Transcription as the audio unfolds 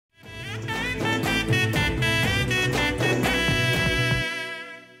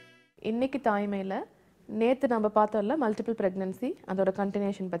இன்னைக்கு தாய்மையில நேத்து நம்ம பார்த்தோம்ல மல்டிபிள் பிரெக்னன்சி அதோட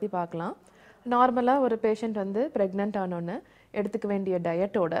கண்டினியூஷன் பத்தி பார்க்கலாம். நார்மலா ஒரு பேஷண்ட் வந்து பிரெக்னன்ட் ஆனோன்னு எடுத்துக்க வேண்டிய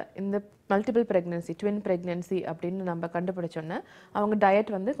டயட்டோட இந்த மல்டிபிள் பிரெக்னன்சி ட்வின் பிரெக்னன்சி அப்படின்னு நம்ம கண்டுபிடிச்சோன்னே அவங்க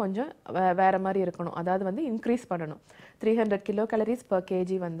டயட் வந்து கொஞ்சம் வேற மாதிரி இருக்கணும். அதாவது வந்து இன்க்ரீஸ் பண்ணணும். 300 கிலோ கேலரிஸ் பர்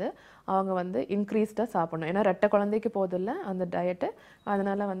கேஜி வந்து அவங்க வந்து இன்க்ரீஸ்டாக சாப்பிடணும். ஏன்னா ரெட்டை குழந்தைக்கு போதில்ல அந்த டயட்டு,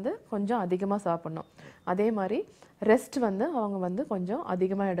 அதனால வந்து கொஞ்சம் அதிகமாக சாப்பிடணும். அதே மாதிரி ரெஸ்ட் வந்து அவங்க வந்து கொஞ்சம்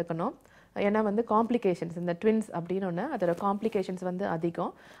அதிகமாக எடுக்கணும். ஏன்னா வந்து காம்ப்ளிகேஷன்ஸ் இந்த ட்வின்ஸ் அப்படின்னு ஒன்று அதோட காம்ப்ளிகேஷன்ஸ் வந்து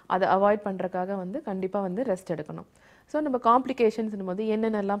அதிகம். அதை அவாய்ட் பண்ணுறதுக்காக வந்து கண்டிப்பாக வந்து ரெஸ்ட் எடுக்கணும். ஸோ நம்ம காம்ப்ளிகேஷன்ஸ்னும் போது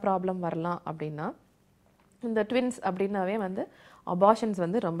என்னென்னலாம் ப்ராப்ளம் வரலாம் அப்படின்னா, இந்த ட்வின்ஸ் அப்படின்னாவே வந்து அபார்ஷன்ஸ்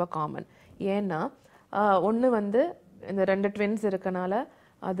வந்து ரொம்ப காமன். ஏன்னா ஒன்று வந்து இந்த 2 ட்வின்ஸ் இருக்கனால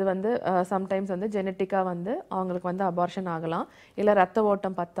அது வந்து சம்டைம்ஸ் வந்து ஜெனட்டிக்காக வந்து அவங்களுக்கு வந்து அபார்ஷன் ஆகலாம். இல்லை ரத்த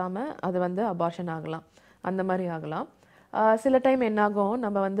ஓட்டம் பத்தாமல் அது வந்து அபார்ஷன் ஆகலாம். அந்த மாதிரி ஆகலாம். சில டைம் என்னாகும்,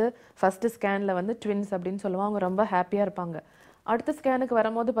 நம்ம வந்து ஃபஸ்ட்டு ஸ்கேனில் வந்து ட்வின்ஸ் அப்படின்னு சொல்லுவோம். அவங்க ரொம்ப ஹாப்பியாக இருப்பாங்க. அடுத்த ஸ்கேனுக்கு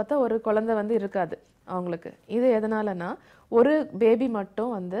வரும்போது பார்த்தா ஒரு குழந்தை வந்து இருக்காது அவங்களுக்கு. இது எதனாலனா ஒரு பேபி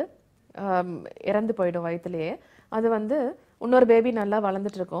மட்டும் வந்து இறந்து போயிடும் வயிற்றுலேயே. அது வந்து இன்னொரு பேபி நல்லா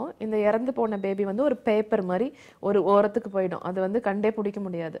வளர்ந்துட்டு இருக்கும். இந்த இறந்து போன பேபி வந்து ஒரு பேப்பர் மாதிரி ஒரு ஓரத்துக்கு போயிடும். அது வந்து கண்டே பிடிக்க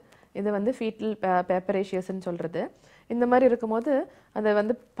முடியாது. இது வந்து ஃபீட்டல் பேப்பரேஷியஸ்ன்னு சொல்கிறது. இந்த மாதிரி இருக்கும்போது அதை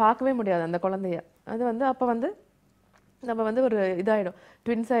வந்து பார்க்கவே முடியாது அந்த குழந்தைய. அது வந்து அப்போ வந்து நம்ம வந்து ஒரு இதாகிடும்,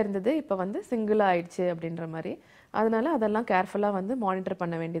 ட்வின்ஸாக இருந்தது இப்போ வந்து சிங்கிளாக ஆயிடுச்சு அப்படின்ற மாதிரி. அதனால அதெல்லாம் கேர்ஃபுல்லாக வந்து மானிட்டர்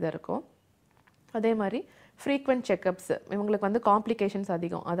பண்ண வேண்டியதாக இருக்கும். அதே மாதிரி ஃப்ரீக்வெண்ட் செக்கப்ஸ். இவங்களுக்கு வந்து காம்ப்ளிகேஷன்ஸ்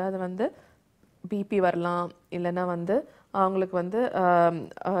அதிகம். அதாவது வந்து பிபி வரலாம், இல்லைன்னா வந்து அவங்களுக்கு வந்து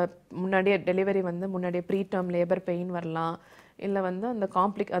முன்னாடியே டெலிவரி வந்து முன்னாடியே ப்ரீடேர்ம் லேபர் பெயின் வரலாம். இல்லை வந்து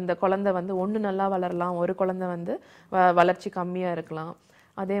அந்த குழந்தை வந்து ஒன்று நல்லா வளரலாம், ஒரு குழந்தை வந்து வளர்ச்சி கம்மியாக இருக்கலாம்.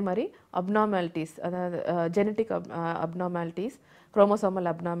 அதே மாதிரி அப்நார்மாலிட்டிஸ், அதாவது ஜெனட்டிக் அப்நார்மாலிட்டிஸ், குரோமோசோமல்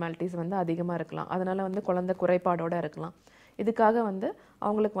அப்நார்மாலிட்டிஸ் வந்து அதிகமாக இருக்கலாம். அதனால் வந்து குழந்தை குறைபாடோடு இருக்கலாம். இதுக்காக வந்து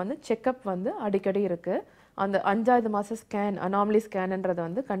அவங்களுக்கு வந்து செக்கப் வந்து அடிக்கடி இருக்குது. அந்த 5வது மாத ஸ்கேன், அனாமலி ஸ்கேனுன்றதை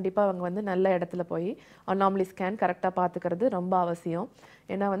வந்து கண்டிப்பாக அவங்க வந்து நல்ல இடத்துல போய் அனாமலி ஸ்கேன் கரெக்டாக பார்த்துக்கிறது ரொம்ப அவசியம்.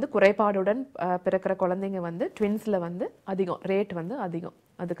 ஏன்னா வந்து குறைபாடுடன் பிறக்கிற குழந்தைங்க வந்து ட்வின்ஸில் வந்து அதிகம், ரேட் வந்து அதிகம்.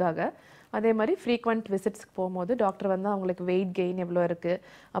 அதுக்காக அதே மாதிரி ஃப்ரீக்வெண்ட் விசிட்ஸ்க்கு போகும்போது டாக்டர் வந்து அவங்களுக்கு வெயிட் கெயின் எவ்வளோ இருக்குது,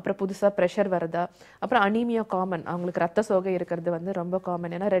 அப்புறம் புதுசாக ப்ரெஷர் வருதா, அப்புறம் அனீமியா காமன், அவங்களுக்கு ரத்த சோகை இருக்கிறது வந்து ரொம்ப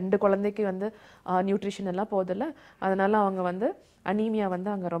காமன். ஏன்னா 2 குழந்தைக்கு வந்து நியூட்ரிஷன் எல்லாம் போதில்ல, அதனால அவங்க வந்து அனீமியா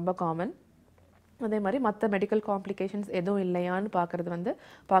வந்து அங்கே ரொம்ப காமன். அதே மாதிரி மற்ற மெடிக்கல் காம்ப்ளிகேஷன்ஸ் எதுவும் இல்லையான்னு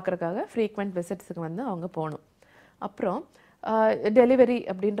பார்க்குறதுக்காக ஃப்ரீக்வெண்ட் விசிட்ஸுக்கு வந்து அவங்க போகணும். அப்புறம் டெலிவரி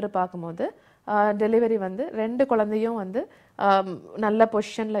அப்படின்ற பார்க்கும்போது டெலிவரி வந்து 2 குழந்தையும் வந்து நல்ல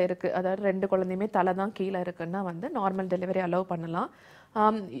பொசிஷனில் இருக்குது. அதாவது 2 குழந்தையுமே தலை தான் கீழே இருக்குன்னா வந்து நார்மல் டெலிவரி அலோவ் பண்ணலாம்.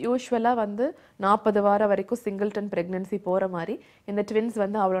 யூஸ்வலாக வந்து 40 வாரம் வரைக்கும் சிங்கிள்டன் ப்ரெக்னென்சி போகிற மாதிரி இந்த ட்வின்ஸ்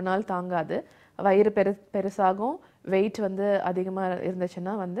வந்து அவ்வளோ நாள் தாங்காது. வயிறு பெருசாகும், வெயிட் வந்து அதிகமாக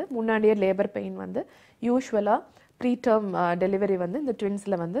இருந்துச்சுன்னா வந்து முன்னாடியே லேபர் பெயின் வந்து யூஸ்வலாக ப்ரீடேர்ம் டெலிவரி வந்து இந்த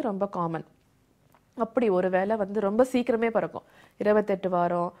ட்வின்ஸில் வந்து ரொம்ப காமன். அப்படி ஒரு வேளை வந்து ரொம்ப சீக்கிரமே பிறக்கும், 28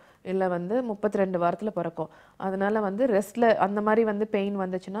 வாரம் இல்லை வந்து 32 வாரத்தில் பிறக்கும். அதனால வந்து ரெஸ்ட்டில் அந்த மாதிரி வந்து பெயின்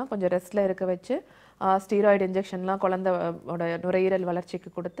வந்துச்சுன்னா கொஞ்சம் ரெஸ்ட்டில் இருக்க வச்சு ஸ்டீராய்டு இன்ஜெக்ஷன்லாம் குழந்தையோட நுரையீரல்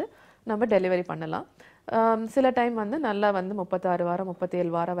வளர்ச்சிக்கு கொடுத்து நம்ம டெலிவரி பண்ணலாம். சில டைம் வந்து நல்லா வந்து 36 வாரம்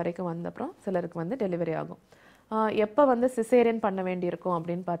 37 வாரம் வரைக்கும் வந்த அப்புறம் சிலருக்கு வந்து டெலிவரி ஆகும். எப்போ வந்து சிசேரியன் பண்ண வேண்டியிருக்கும்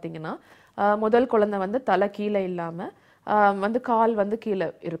அப்படின்னு பார்த்தீங்கன்னா, முதல் குழந்தை வந்து தலை கீழே இல்லாமல் வந்து கால் வந்து கீழே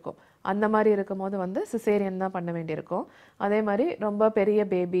இருக்கும். அந்த மாதிரி இருக்கும்போது வந்து சிசேரியன் தான் பண்ண வேண்டியிருக்கும். அதே மாதிரி ரொம்ப பெரிய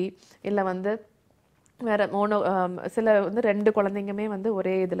பேபி இல்லை வந்து வேறு சில வந்து 2 குழந்தைங்குமே வந்து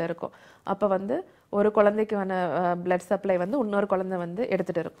ஒரே இதில் இருக்கும். அப்போ வந்து ஒரு குழந்தைக்கான பிளட் சப்ளை வந்து இன்னொரு குழந்தை வந்து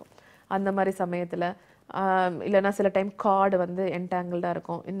எடுத்துகிட்டு இருக்கும். அந்த மாதிரி சமயத்தில் இல்லைன்னா சில டைம் கார்டு வந்து என்டாங்கிள்டாக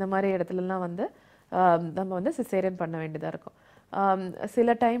இருக்கும். இந்த மாதிரி இடத்துலலாம் வந்து நம்ம வந்து சிசேரியன் பண்ண வேண்டியதாக இருக்கும்.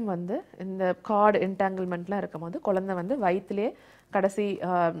 சில டைம் வந்து இந்த கார்டு என்டாங்கிள்மெண்ட்லாம் இருக்கும்போது குழந்தை வந்து வயிற்றுலேயே கடைசி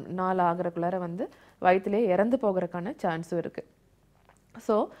நாள் ஆகிறக்குள்ளார வந்து வயிற்றுலேயே இறந்து போகிறதுக்கான சான்ஸும் இருக்குது.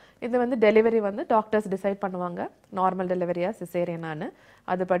 ஸோ இது வந்து டெலிவரி வந்து டாக்டர்ஸ் டிசைட் பண்ணுவாங்க, நார்மல் டெலிவரியா சிசேரியனானு.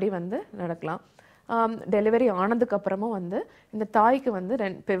 அதுபடி வந்து நடக்கலாம். டெலிவரி ஆனதுக்கப்புறமும் வந்து இந்த தாய்க்கு வந்து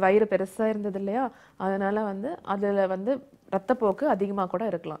வயிறு பெருசாக இருந்தது இல்லையா, அதனால் வந்து அதில் வந்து ரத்தப்போக்கு அதிகமாக கூட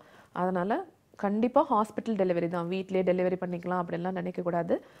இருக்கலாம். அதனால் கண்டிப்பாக ஹாஸ்பிட்டல் டெலிவரி தான், வீட்டிலே டெலிவரி பண்ணிக்கலாம் அப்படின்லாம்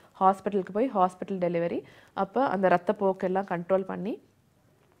நினைக்கக்கூடாது. ஹாஸ்பிட்டலுக்கு போய் ஹாஸ்பிட்டல் டெலிவரி, அப்போ அந்த ரத்தப்போக்கெல்லாம் கண்ட்ரோல் பண்ணி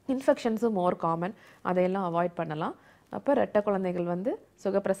இன்ஃபெக்ஷன்ஸும் மோர் காமன், அதையெல்லாம் அவாய்ட் பண்ணலாம். அப்போ ரெட்டை குழந்தைகள் வந்து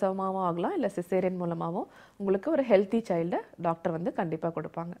சுகப்பிரசவமாகவும் ஆகலாம், இல்லை சிசேரியன் மூலமாகவும் உங்களுக்கு ஒரு ஹெல்த்தி சைல்டை டாக்டர் வந்து கண்டிப்பாக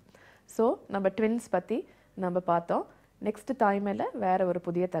கொடுப்பாங்க. ஸோ நம்ம ட்வின்ஸ் பற்றி நம்ம பார்த்தோம். நெக்ஸ்ட் தாய்மையில் வேறு ஒரு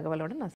புதிய தகவலோடு நான்